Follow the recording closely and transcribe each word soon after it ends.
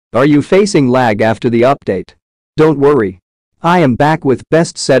Are you facing lag after the update? Don't worry. I am back with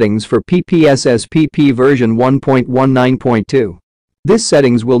best settings for Ppsspp version 1.19.2. This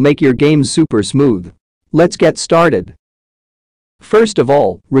settings will make your games super smooth. Let's get started. First of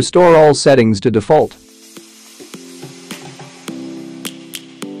all, restore all settings to default.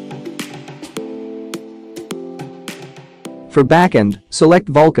 For backend, select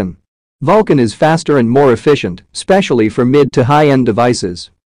Vulkan. Vulkan is faster and more efficient, especially for mid to high-end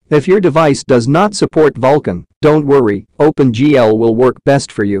devices. If your device does not support Vulkan, don't worry, OpenGL will work best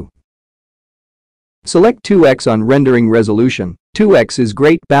for you. Select 2x on rendering resolution. 2x is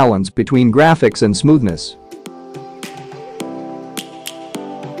great balance between graphics and smoothness.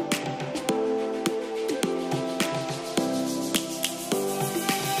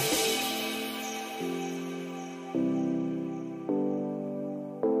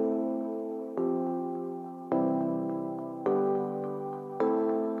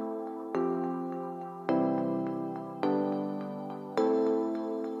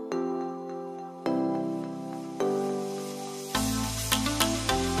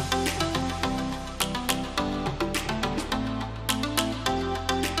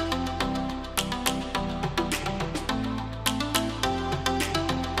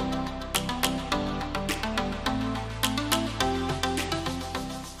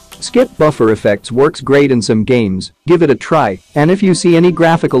 Skip buffer effects works great in some games, give it a try, and if you see any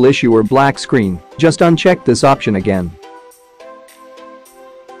graphical issue or black screen, just uncheck this option again.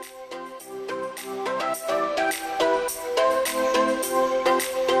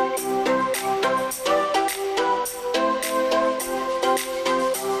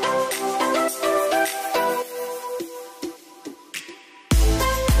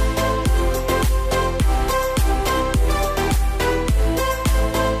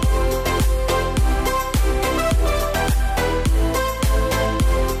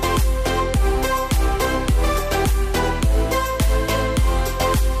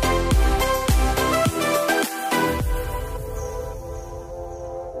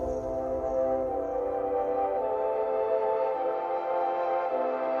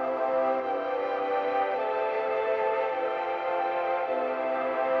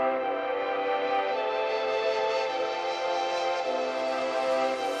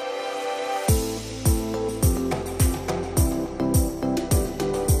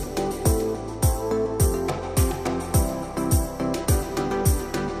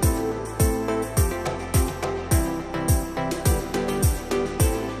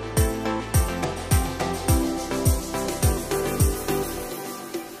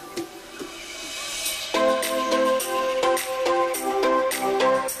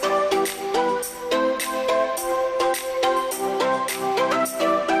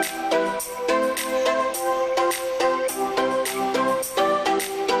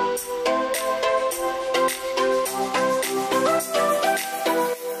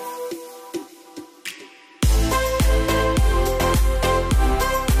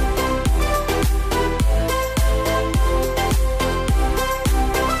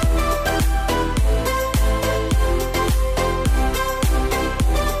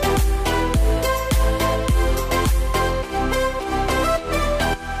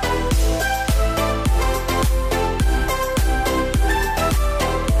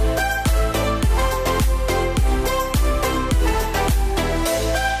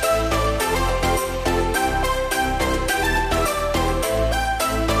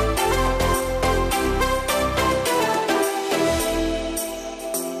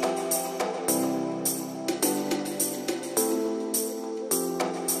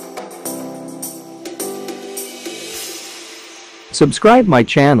 Subscribe my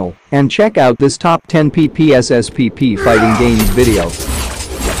channel and check out this top 10 Ppsspp fighting games video.